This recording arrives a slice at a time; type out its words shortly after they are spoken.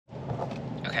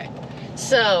Okay,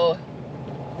 so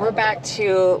we're back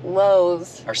to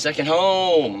Lowe's. Our second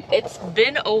home. It's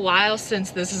been a while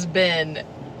since this has been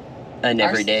an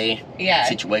everyday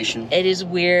situation. It is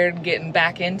weird getting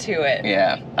back into it.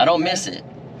 Yeah, I don't miss it,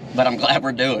 but I'm glad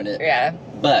we're doing it. Yeah.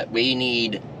 But we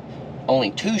need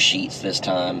only 2 sheets this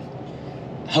time.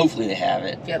 Hopefully they have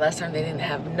it. Yeah, last time they didn't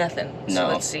have nothing. So no.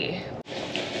 Let's see.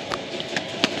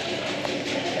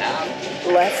 Yeah.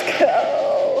 Let's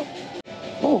go.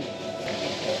 Ooh.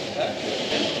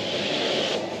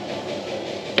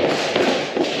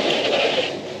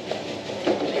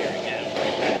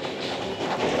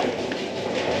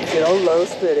 Good old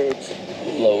Lowe's footage.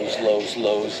 Lowe's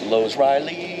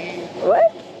Riley.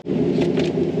 What?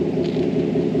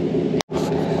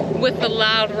 With the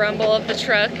loud rumble of the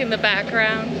truck in the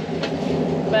background.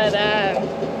 But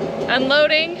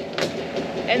unloading,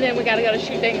 and then we gotta go to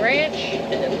Shooting Ranch,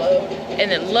 and then load,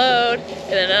 and then load,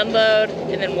 and then unload,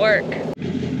 and then work.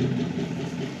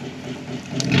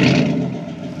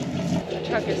 The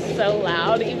truck is so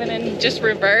loud, even in just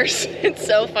reverse. It's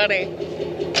so funny.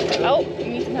 Oh, you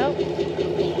need some help?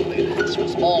 It's a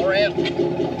small ramp.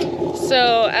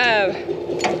 So,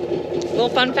 little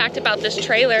fun fact about this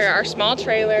trailer, our small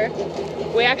trailer,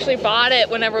 we actually bought it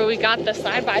whenever we got the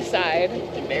side-by-side.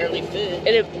 It barely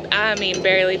fit. I mean,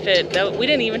 barely fit. We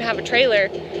didn't even have a trailer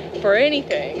for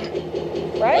anything,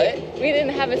 right? What? We didn't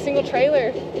have a single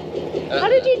trailer. How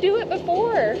did you do it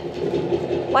before?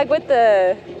 Like with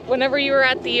whenever you were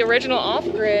at the original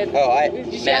off-grid. Oh,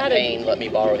 Matt Payne let me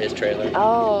borrow his trailer.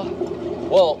 Oh.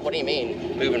 Well, what do you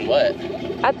mean? Moving what?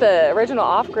 At the original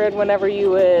off-grid, whenever you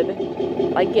would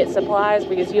like get supplies,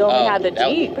 because you only had the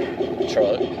Jeep.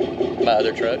 Truck. My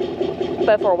other truck.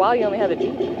 But for a while you only had the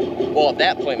Jeep. Well, at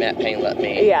that point Matt Payne let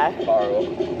me borrow.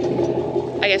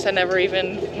 I guess I never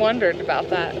even wondered about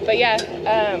that. But yeah,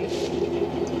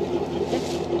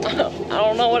 I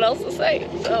don't know what else to say,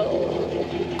 so.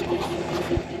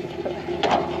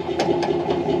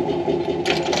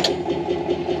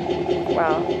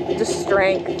 Wow, just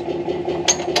strength.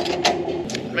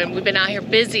 I mean, we've been out here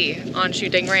busy on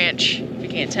Shooting Ranch, if you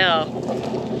can't tell. We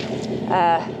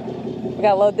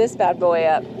gotta load this bad boy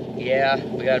up. Yeah,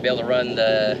 we gotta be able to run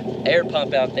the air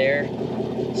pump out there.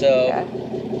 So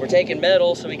we're taking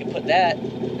metal so we can put that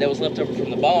was left over from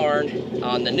the barn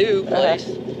on the new place.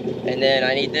 And then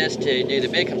I need this to do the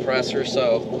big compressor,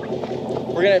 so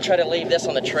we're gonna try to leave this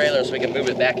on the trailer so we can move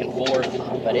it back and forth.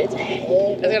 But it's heavy.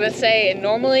 I was gonna say,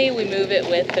 normally we move it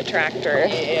with the tractor.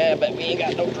 Yeah, but we ain't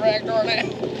got no tractor on it.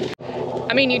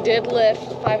 I mean, you did lift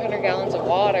 500 gallons of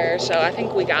water, so I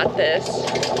think we got this.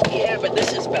 Yeah, but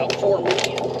this is about 4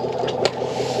 million.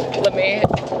 Let me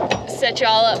set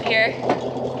y'all up here.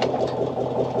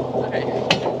 Okay.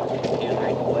 Yeah, there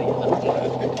ain't no way you lift it.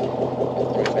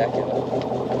 Throw it back out.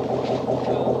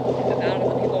 If out of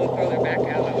the people would throw their back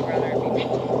out, I would rather it be me.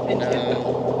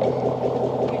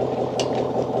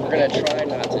 We're gonna try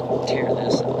not to tear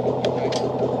this up.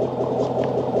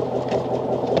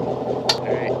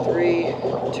 Alright, 3,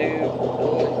 2, 1.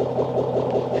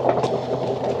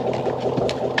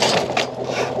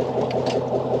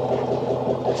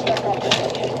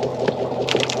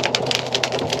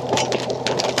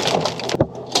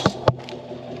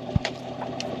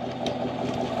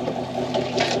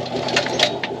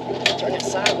 Turn it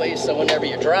sideways so whenever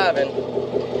you're driving,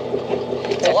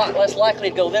 it's a lot less likely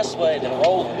to go this way than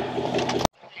rolling.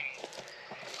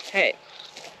 Hey,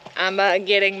 I'm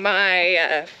getting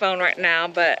my phone right now,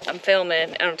 but I'm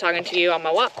filming and I'm talking to you on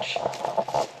my watch.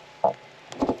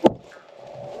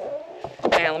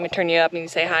 Now, let me turn you up and you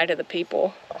say hi to the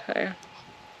people. Okay.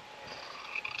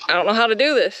 I don't know how to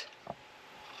do this.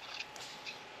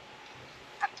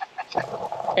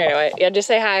 Anyway, yeah, just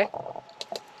say hi.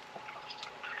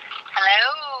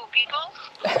 Hello, people.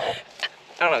 I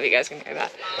don't know if you guys can hear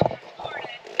that.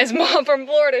 It's Mom from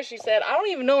Florida, she said. I don't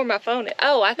even know where my phone is.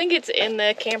 Oh, I think it's in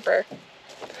the camper.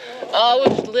 Oh, it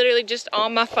was literally just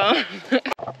on my phone.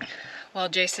 While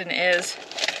Jason is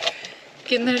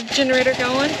getting the generator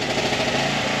going.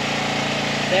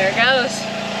 There it goes.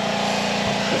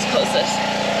 Let's close this.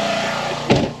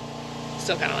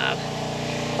 Still kind of loud.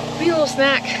 Be a little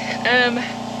snack.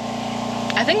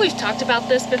 I think we've talked about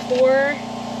this before.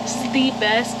 This is the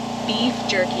best beef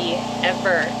jerky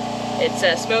ever. It's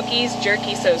Smokies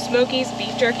Jerky, so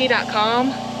smokiesbeefjerky.com.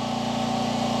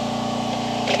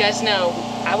 You guys know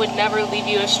I would never leave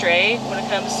you astray when it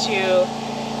comes to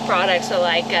products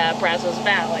like Brazos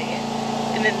Valley.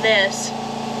 And then this,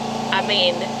 I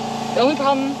mean, the only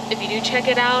problem if you do check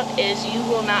it out is you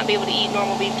will not be able to eat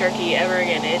normal beef jerky ever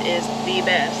again. It is the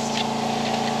best.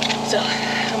 So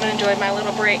I'm gonna enjoy my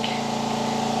little break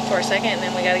for a second and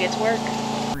then we gotta get to work.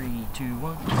 3, 2, 2,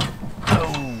 1.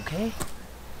 Okay.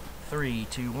 3,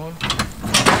 2, 1.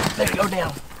 There you go,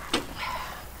 down.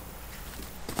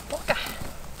 Okay.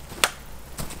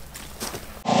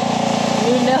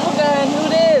 New nail gun, who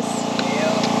this? Yeah.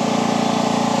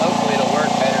 Hopefully it'll work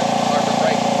better. Hard to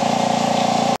break.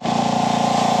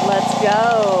 Let's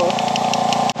go.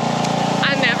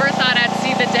 I never thought I'd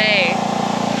see the day.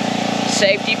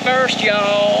 Safety first,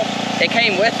 y'all. It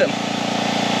came with them.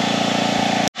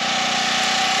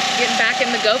 Getting back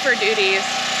in the gopher duties.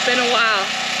 It's been a while.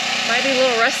 Might be a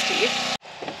little rusty.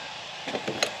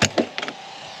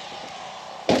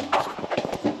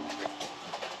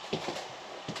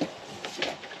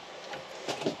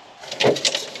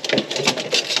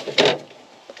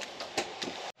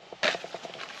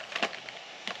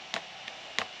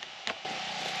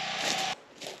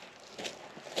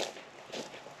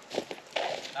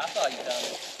 I thought you done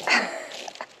it.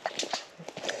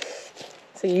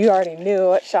 So you already knew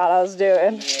what shot I was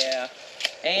doing. Yeah.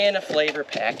 And a flavor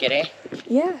packet, eh?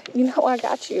 Yeah, you know I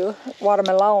got you.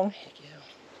 Watermelon. Thank you.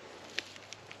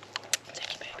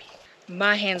 Thank you, baby.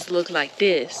 My hands look like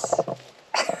this.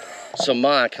 So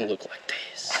mine can look like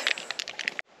this.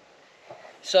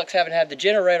 Sucks having to have the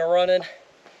generator running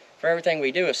for everything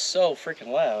we do. Is so freaking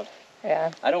loud.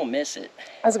 Yeah. I don't miss it.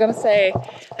 I was gonna say,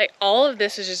 like, all of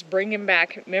this is just bringing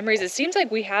back memories. It seems like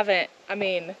we haven't, I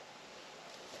mean,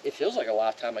 It feels like a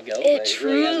lifetime ago, It but it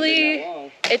really hasn't been that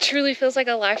long. it truly feels like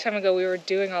a lifetime ago we were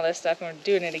doing all this stuff and we're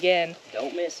doing it again.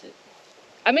 Don't miss it.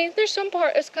 I mean, there's some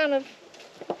part, it's kind of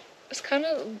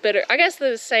bitter. I guess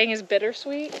the saying is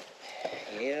bittersweet.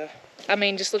 Yeah. I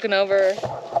mean, just looking over.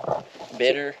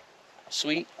 Bitter,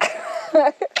 sweet.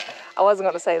 I wasn't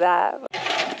gonna say that.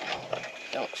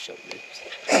 Don't show me.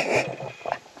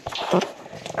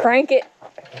 Crank it.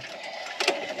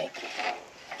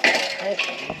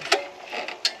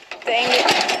 Dang it.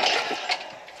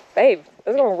 Babe,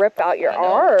 this is gonna rip out your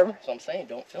arm. That's what I'm saying,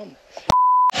 don't film it.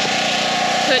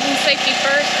 Putting safety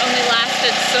first only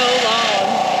lasted so long.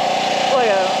 Look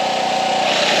at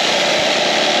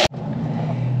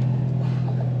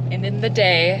him. Ending the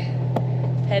day,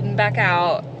 heading back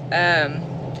out.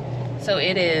 So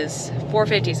it is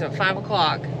 4:50, so at 5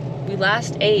 o'clock. We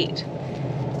last ate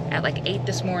at like 8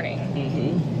 this morning.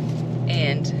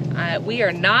 And we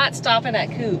are not stopping at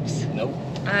Coop's. Nope.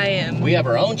 We have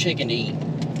our own chicken to eat.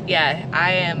 Yeah,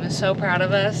 I am so proud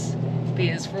of us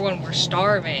because for one, we're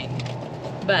starving,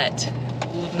 but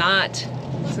will not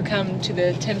succumb to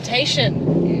the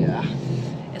temptation. Yeah.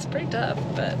 It's pretty tough,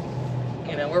 but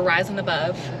you know, we're rising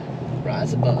above.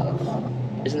 Rise above.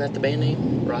 Isn't that the band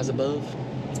name? Rise above?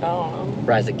 I don't know.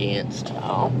 Rise against.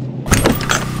 Oh.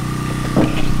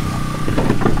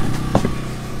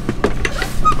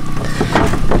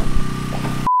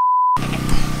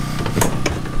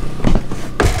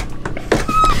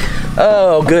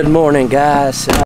 Oh, good morning, guys.